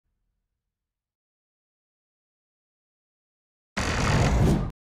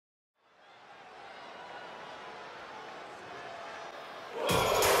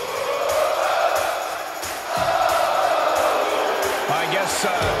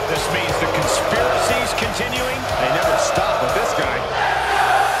This means the conspiracy's continuing. They never stop with this guy.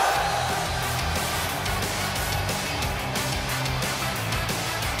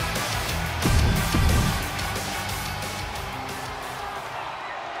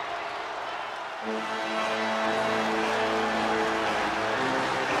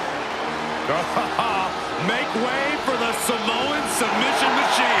 Make way for the Samoan submission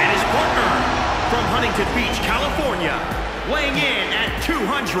machine. And his partner from Huntington Beach, California, weighing in at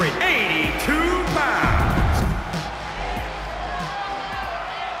 282 pounds.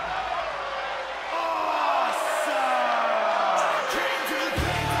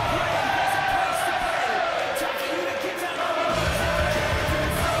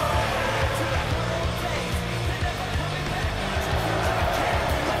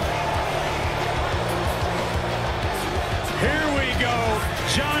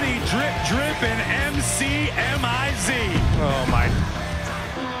 Johnny Drip Drip and MCMIZ. Oh, my.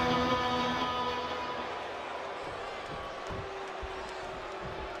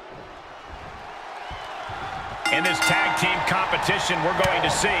 In this tag team competition, we're going to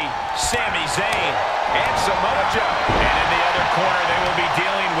see Sami Zayn and Samoa Joe. And in the other corner, they will be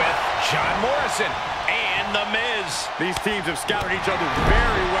dealing with John Morrison and The Miz. These teams have scouted each other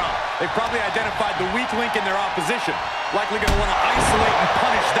very well. They've probably identified the weak link in their opposition. Likely going to want to isolate and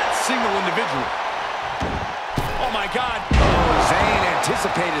punish that single individual. Oh, my God. Oh, Zayn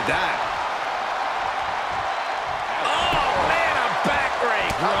anticipated that. Oh, man, a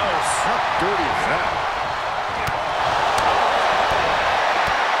backbreak. Gross. How dirty is that?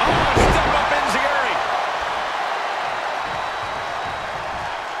 Oh, step up Enziguri.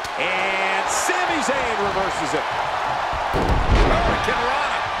 And Sami Zayn reverses it. Hurricane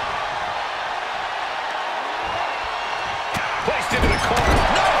Rana. Placed into the corner.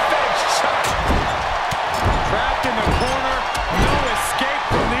 No fake shot. Trapped in the corner. No escape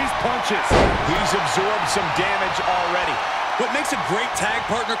from these punches. He's absorbed some damage already. What makes a great tag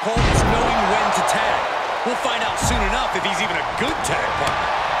partner, Cole, is knowing when to tag. We'll find out soon enough if he's even a good tag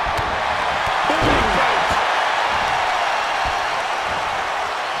partner.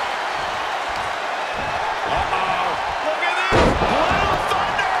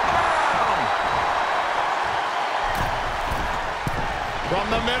 From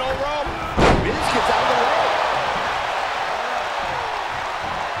the middle rope. Miz gets out of the way.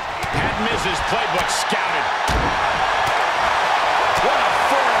 Had Miz's playbook scouted. What a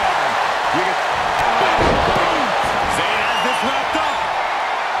forearm. Zayn has this wrapped up.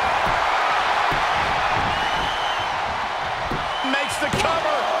 Makes the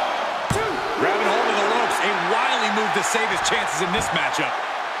cover. Grabbing hold of the ropes. A wily move to save his chances in this matchup.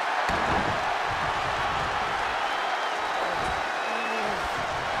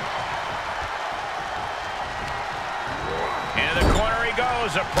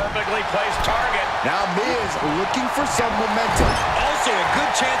 A perfectly placed target. Now Miz looking for some momentum. Also a good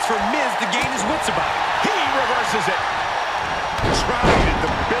chance for Miz to gain his wits about it. He reverses it. Trying to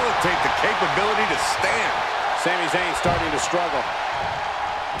debilitate the capability to stand. Sami Zayn starting to struggle.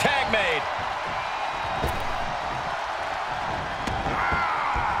 Tag made.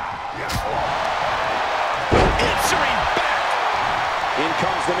 Answering back. In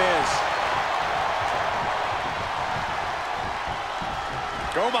comes the Miz.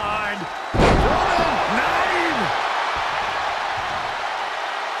 Go behind. Roman 9.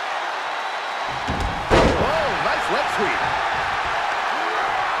 Oh, nice leg sweep.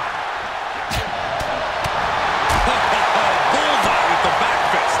 Bullseye with the back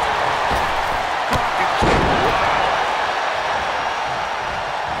fist.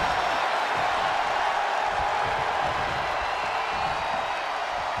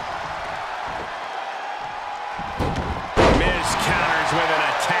 Miz counters with an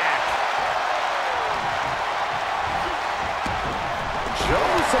attack. Show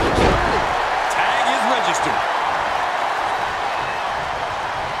some agility. Tag is registered.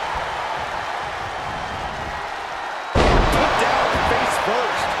 Put down face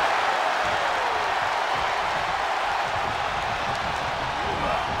first.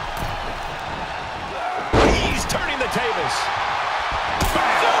 He's turning the tables.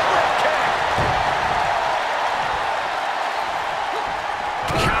 Super kick.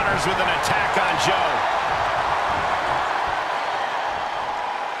 Counters with an attack on Joe.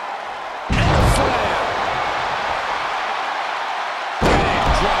 And a slam. Big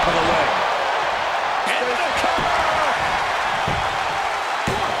drop of the leg. And the cover.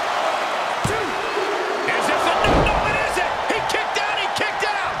 Is this a no, it isn't. He kicked out, he kicked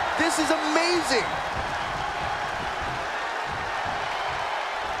out. This is amazing.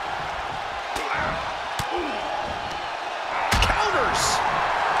 Counters.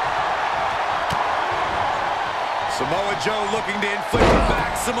 Samoa Joe looking to inflict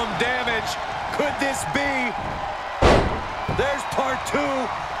maximum damage. Could this be? There's part 2.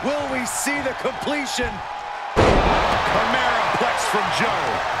 Will we see the completion? Ameriplex from Joe.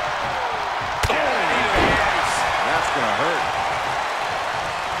 Oh, that's gonna hurt.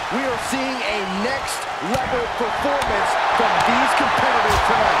 We are seeing a next-level performance from these competitors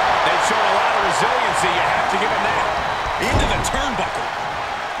tonight. They've shown a lot of resiliency. You have to give them that. Into the turnbuckle.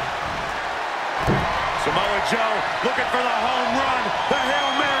 Samoa Joe looking for the home run. The Hail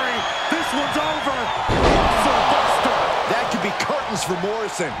Mary. This one's over. Muscle buster. That could be curtains for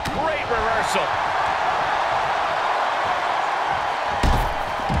Morrison. Great reversal.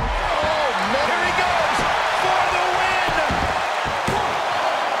 Oh, man. Here he goes for the win.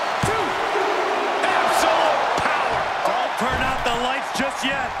 1, 2. Absolute power. Don't turn out the lights just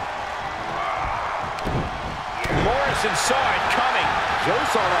yet. Morrison saw it coming. Joe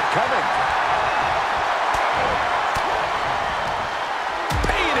saw that coming.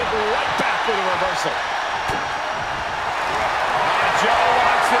 Paying it right back for the reversal. Joe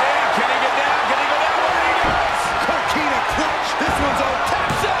wants it in. Can he get down? Can he go down? There he goes. Coquina clutch. This one's on.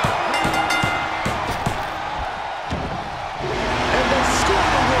 Taps out. And they score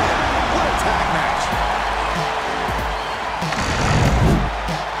the win. What a tag match.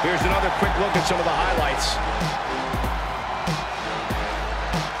 Here's another quick look at some of the highlights.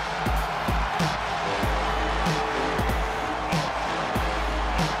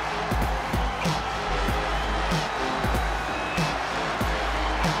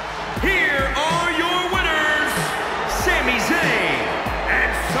 Here are your winners, Sami Zayn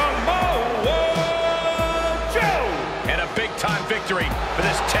and Samoa Joe. And a big-time victory for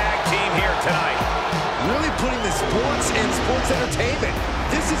this tag team here tonight. Really putting the sports and sports entertainment.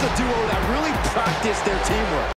 This is a duo that really practiced their teamwork.